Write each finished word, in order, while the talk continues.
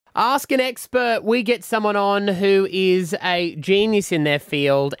Ask an expert. We get someone on who is a genius in their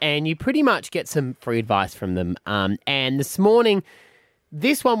field, and you pretty much get some free advice from them. And this morning,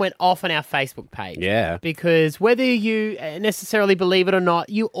 this one went off on our Facebook page. Yeah. Because whether you necessarily believe it or not,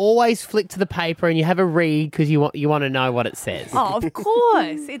 you always flick to the paper and you have a read because you want to know what it says. Oh, of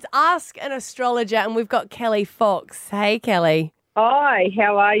course. It's Ask an Astrologer, and we've got Kelly Fox. Hey, Kelly. Hi,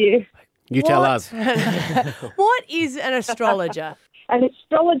 how are you? You tell us. What is an astrologer? An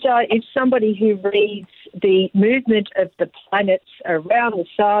astrologer is somebody who reads the movement of the planets around the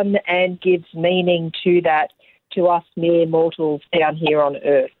sun and gives meaning to that to us mere mortals down here on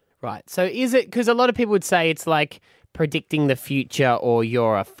Earth. Right. So is it, because a lot of people would say it's like predicting the future or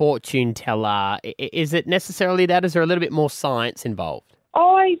you're a fortune teller. Is it necessarily that? Is there a little bit more science involved?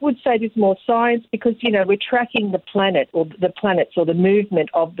 I would say there's more science because, we're tracking the planet or the planets or the movement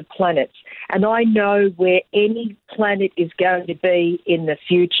of the planets. And I know where any planet is going to be in the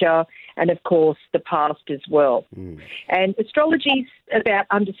future and, of course, the past as well. And astrology is about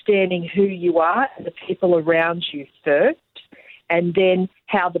understanding who you are and the people around you first, and then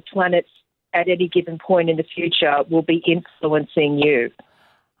how the planets at any given point in the future will be influencing you.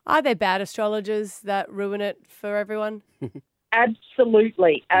 Are there bad astrologers that ruin it for everyone?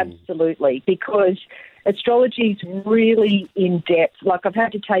 Absolutely, because astrology is really in-depth. Like, I've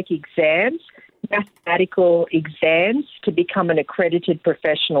had to take exams, mathematical exams, to become an accredited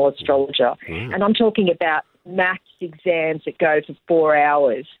professional astrologer. And I'm talking about maths exams that go for 4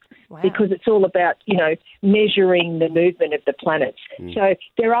 hours. Wow. Because it's all about, measuring the movement of the planets. So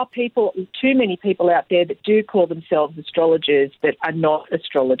there are too many people out there that do call themselves astrologers that are not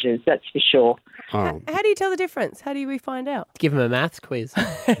astrologers, that's for sure. Oh. How do you tell the difference? How do we find out? Give them a maths quiz.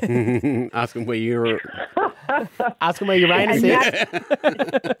 Ask them where you're... Ask them where Uranus is.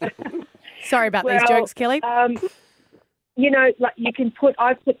 Sorry about these jokes, Kelly. I've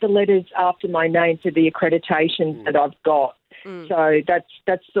put the letters after my name for the accreditations that I've got. So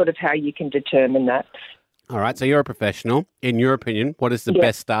that's sort of how you can determine that. All right, so you're a professional. In your opinion, what is the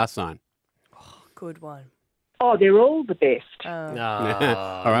best star sign? Oh, good one. Oh, they're all the best. All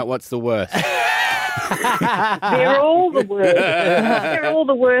right, what's the worst? They're all the worst. They're all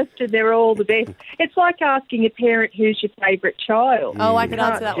the worst and they're all the best. It's like asking a parent who's your favourite child. Oh, I can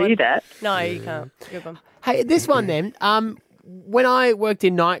answer that one. Do that. No, you can't. Good one. Hey, this one then. When I worked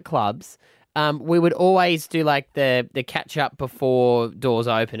in nightclubs, we would always do like the catch up before doors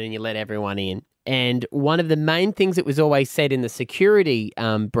open and you let everyone in. And one of the main things that was always said in the security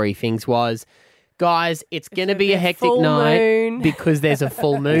briefings was, guys, it's going to be a hectic night because there's a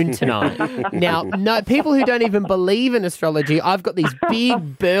full moon tonight. Now, no, people who don't even believe in astrology, I've got these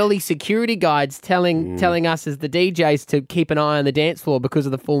big burly security guides telling us as the DJs to keep an eye on the dance floor because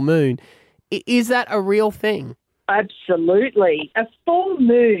of the full moon. Is that a real thing? Absolutely. A full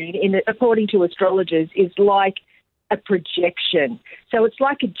moon, according to astrologers, is like a projection. So it's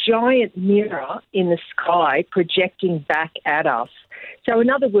like a giant mirror in the sky projecting back at us. So in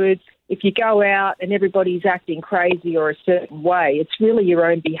other words, if you go out and everybody's acting crazy or a certain way, it's really your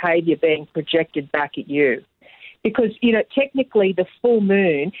own behaviour being projected back at you. Because, technically the full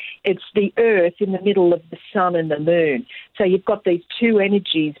moon, it's the Earth in the middle of the sun and the moon. So you've got these two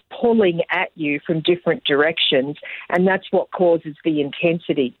energies pulling at you from different directions, and that's what causes the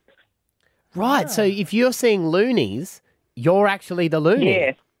intensity. Right. So if you're seeing loonies, you're actually the loony.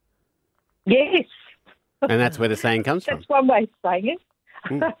 Yeah. Yes. And that's where the saying comes from. That's one way of saying it.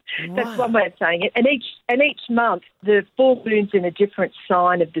 That's one way of saying it. And each month, the full moon's in a different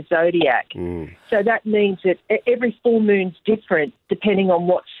sign of the zodiac. So that means that every full moon's different depending on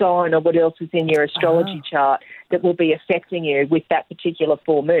what sign or what else is in your astrology chart that will be affecting you with that particular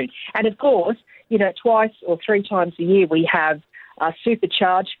full moon. And of course, twice or three times a year we have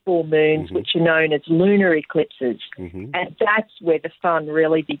supercharged full moons, which are known as lunar eclipses. And that's where the fun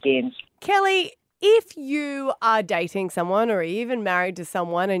really begins. Kelly, if you are dating someone or even married to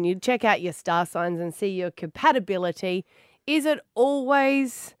someone and you check out your star signs and see your compatibility, is it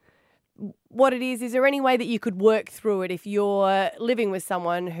always what it is? Is there any way that you could work through it if you're living with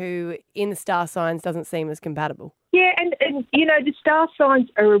someone who in the star signs doesn't seem as compatible? Yeah, and the star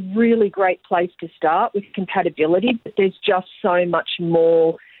signs are a really great place to start with compatibility, but there's just so much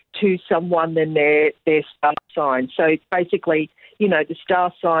more to someone than their star sign. So basically, the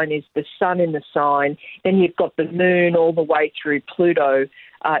star sign is the sun in the sign. Then you've got the moon all the way through Pluto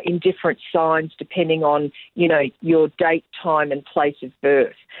in different signs depending on, your date, time and place of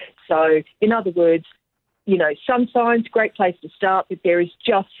birth. So in other words, sun signs, great place to start, but there is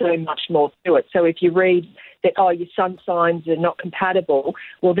just so much more to it. So if you read that, your sun signs are not compatible,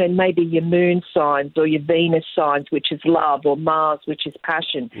 well, then maybe your moon signs or your Venus signs, which is love, or Mars, which is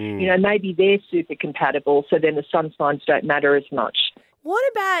passion. Maybe they're super compatible, so then the sun signs don't matter as much. What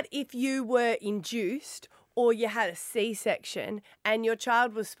about if you were induced or you had a C-section and your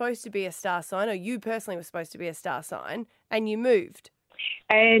child was supposed to be a star sign, or you personally were supposed to be a star sign, and you moved?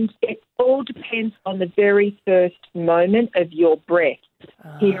 And it all depends on the very first moment of your breath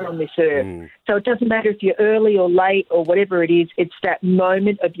here on this earth. So it doesn't matter if you're early or late or whatever it is. It's that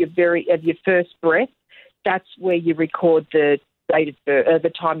moment of your first breath. That's where you record the date of birth, the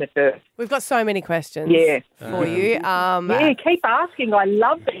time of birth. We've got so many questions for you. Keep asking. I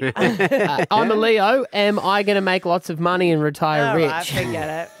love it. I'm a Leo. Am I going to make lots of money and retire rich? Right,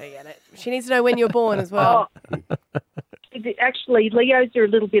 forget it. She needs to know when you're born as well. Actually, Leos are a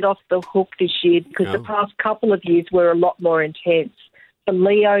little bit off the hook this year because the past couple of years were a lot more intense. For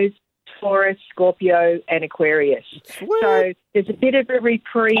Leos, Taurus, Scorpio and Aquarius. Sweet. So there's a bit of a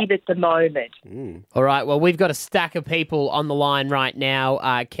reprieve at the moment. All right, well, we've got a stack of people on the line right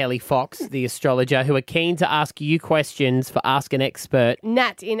now, Kelly Fox, the astrologer, who are keen to ask you questions for Ask an Expert.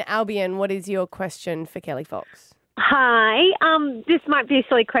 Nat in Albion, what is your question for Kelly Fox? Hi, this might be a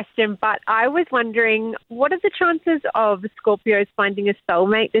silly question, but I was wondering, what are the chances of Scorpios finding a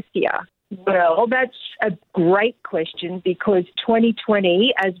soulmate this year? Well, that's a great question because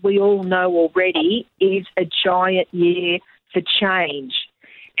 2020, as we all know already, is a giant year for change.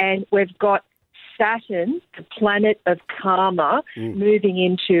 And we've got Saturn, the planet of karma, moving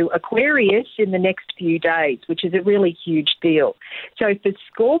into Aquarius in the next few days, which is a really huge deal. So for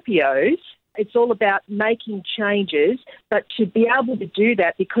Scorpios, it's all about making changes, but to be able to do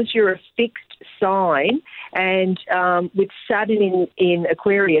that because you're a fixed sign and with Saturn in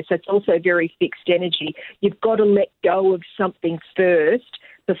Aquarius, that's also very fixed energy. You've got to let go of something first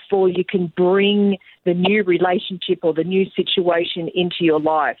before you can bring the new relationship or the new situation into your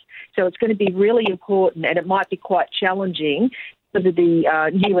life. So it's going to be really important, and it might be quite challenging because of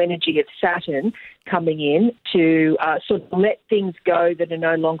the new energy of Saturn coming in to sort of let things go that are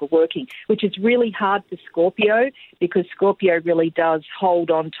no longer working, which is really hard for Scorpio because Scorpio really does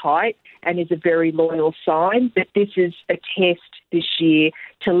hold on tight and is a very loyal sign. But this is a test this year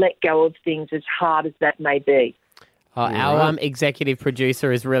to let go of things as hard as that may be. Our executive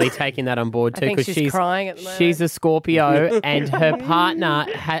producer is really taking that on board too because she's crying at the moment. She's a Scorpio and her partner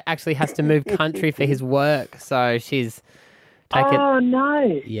actually has to move country for his work. So she's...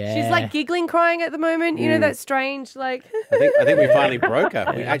 no. Yeah. She's like giggling, crying at the moment. You know, that strange, like... I think we finally broke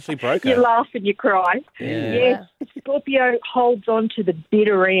her. We actually broke her. You laugh and you cry. Yeah. Yes, Scorpio holds on to the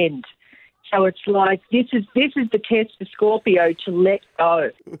bitter end. So it's like, this is the test for Scorpio to let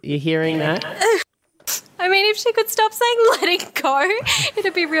go. You hearing that? I mean, if she could stop saying letting go,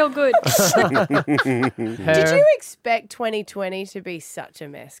 it'd be real good. Did you expect 2020 to be such a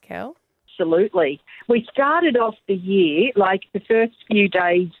mess, Kel? Absolutely. We started off the year, like the first few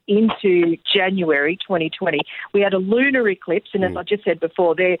days into January 2020, we had a lunar eclipse, and as I just said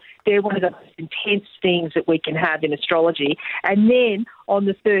before, they're one of the most intense things that we can have in astrology. And then on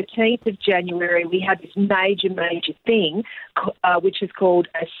the 13th of January, we had this major thing, which is called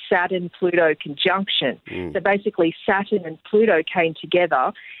a Saturn-Pluto conjunction. So basically Saturn and Pluto came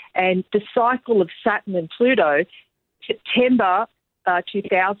together, and the cycle of Saturn and Pluto, September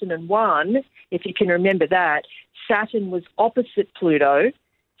 2001, if you can remember that, Saturn was opposite Pluto.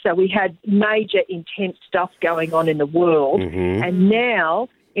 So we had major intense stuff going on in the world. And now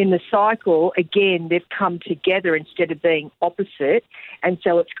in the cycle, again, they've come together instead of being opposite. And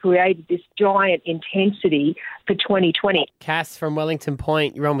so it's created this giant intensity for 2020. Cass from Wellington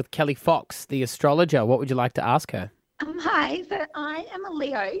Point, you're on with Kelly Fox, the astrologer. What would you like to ask her? Hi, so I am a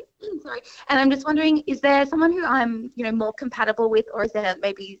Leo, sorry, and I'm just wondering, is there someone who I'm, more compatible with, or is there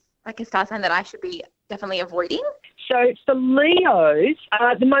maybe like a star sign that I should be definitely avoiding? So for Leos,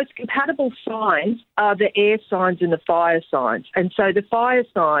 the most compatible signs are the air signs and the fire signs. And so the fire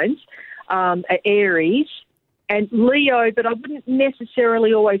signs are Aries and Leo, but I wouldn't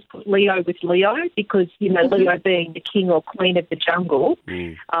necessarily always put Leo with Leo because, Leo being the king or queen of the jungle,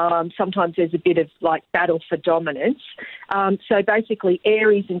 sometimes there's a bit of like battle for dominance. So basically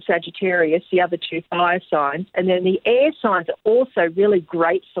Aries and Sagittarius, the other two fire signs, and then the air signs are also really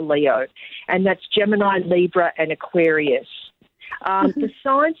great for Leo, and that's Gemini, Libra and Aquarius. The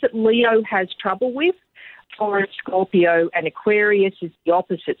signs that Leo has trouble with, Taurus, Scorpio and Aquarius is the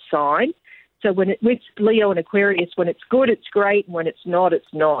opposite sign. So with Leo and Aquarius, when it's good, it's great, and when it's not,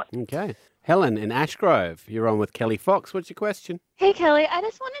 it's not. Okay. Helen in Ashgrove, you're on with Kelly Fox. What's your question? Hey Kelly, I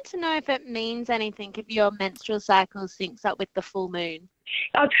just wanted to know if it means anything if your menstrual cycle syncs up with the full moon.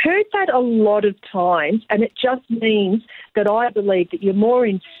 I've heard that a lot of times, and it just means that I believe that you're more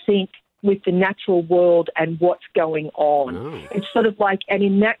in sync with the natural world and what's going on. Oh. It's sort of like, and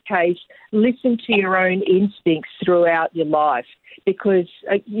in that case, listen to your own instincts throughout your life, because,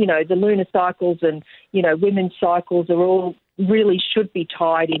 the lunar cycles and, women's cycles are all really should be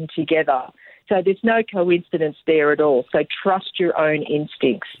tied in together. So there's no coincidence there at all. So trust your own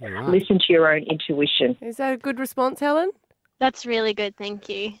instincts. Right. Listen to your own intuition. Is that a good response, Helen? That's really good, thank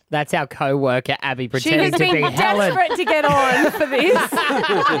you. That's our co-worker, Abby, She pretending has to be been Helen. desperate to get on for this.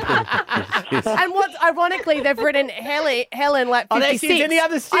 And what's ironically, they've written Helen like 56. Oh, there she is in the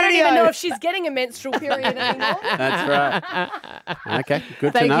other I don't even studio. know if she's getting a menstrual period anymore. That's right. Okay,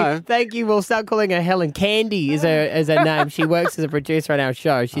 good to know. Thank you. We'll start calling her Helen. Candy is her name. She works as a producer on our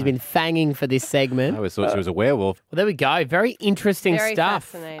show. She's been fanging for this segment. I always thought she was a werewolf. Well, there we go. Very interesting Very stuff.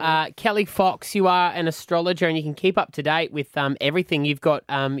 fascinating. Kelly Fox, you are an astrologer and you can keep up to date with everything. You've got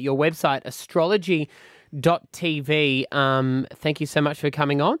your website, astrology.tv. Thank you so much for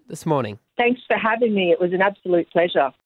coming on this morning. Thanks for having me. It was an absolute pleasure.